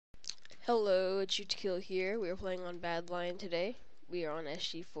Hello, it's UTkill here. We are playing on Badlion today. We are on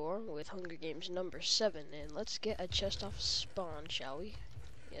SG4 with Hunger Games number 7, and let's get a chest off spawn, shall we?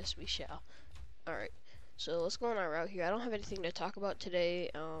 Yes, we shall. Alright, so let's go on our route here. I don't have anything to talk about today.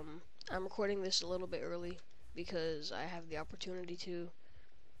 I'm recording this a little bit early because I have the opportunity to.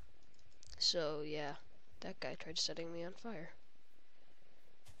 So, yeah, that guy tried setting me on fire.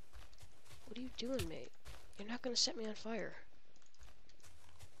 What are you doing, mate? You're not gonna set me on fire.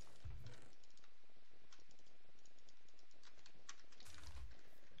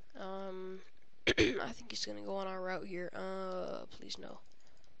 I think he's gonna go on our route here. Please no.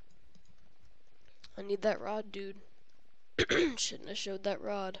 I need that rod, dude. Shouldn't have showed that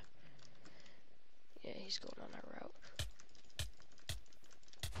rod. Yeah, he's going on our route.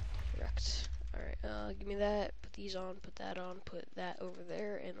 Correct. Alright, give me that. Put these on, put that on, put that over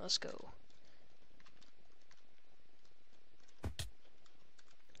there, and let's go.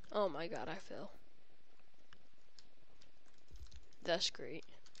 Oh my god, I fell. That's great.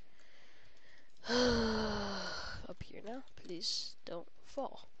 Up here now, please don't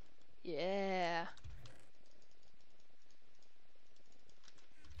fall. Yeah.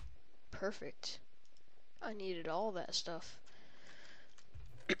 Perfect. I needed all that stuff.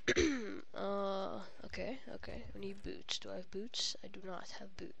 Okay. I need boots. Do I have boots? I do not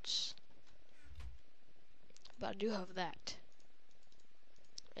have boots. But I do have that.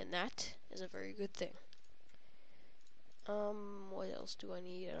 And that is a very good thing. What else do I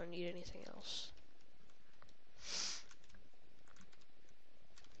need? I don't need anything else.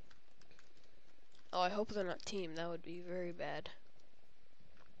 Oh, I hope they're not team. That would be very bad.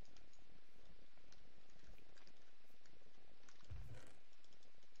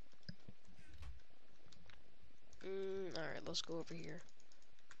 Alright, let's go over here.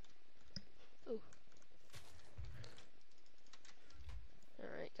 Ooh.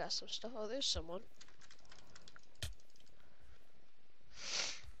 Alright, got some stuff. Oh, there's someone.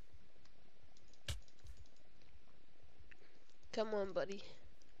 Come on, buddy.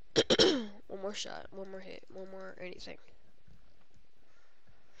 One more shot, one more hit, one more anything.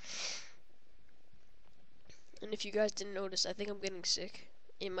 And if you guys didn't notice, I think I'm getting sick.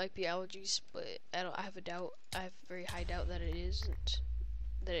 It might be allergies, but I have a doubt. I have a very high doubt that it isn't.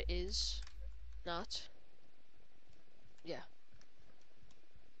 That it is not. Yeah.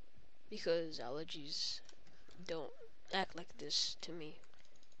 Because allergies don't act like this to me.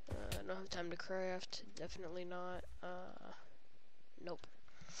 I don't have time to craft. Definitely not. Nope.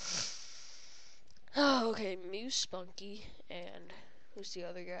 Oh, okay. Muse, Spunky, and who's the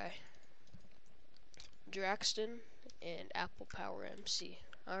other guy? Draxton and Apple Power MC.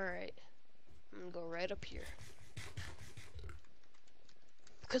 Alright. I'm gonna go right up here.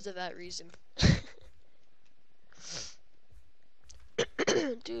 Because of that reason.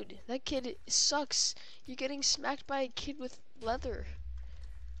 Dude, that kid sucks. You're getting smacked by a kid with leather.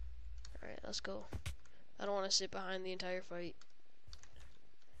 Alright, let's go. I don't want to sit behind the entire fight.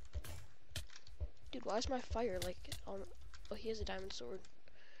 Dude, why is my fire like on... Oh, he has a diamond sword.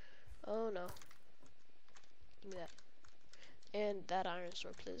 Oh no. Give me that. And that iron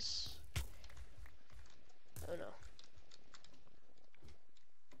sword, please. Oh no.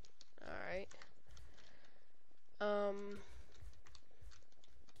 Alright.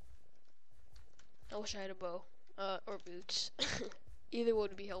 I wish I had a bow. Or boots. Either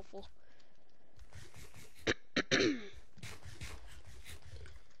would be helpful.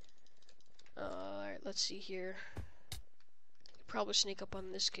 Alright, let's see here. Probably sneak up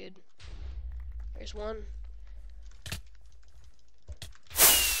on this kid. There's one.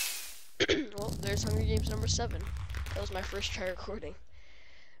 Well, there's Hunger Games number 7. That was my first try recording.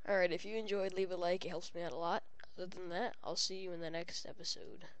 Alright, if you enjoyed, leave a like. It helps me out a lot. Other than that, I'll see you in the next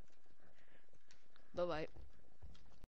episode. Bye-bye.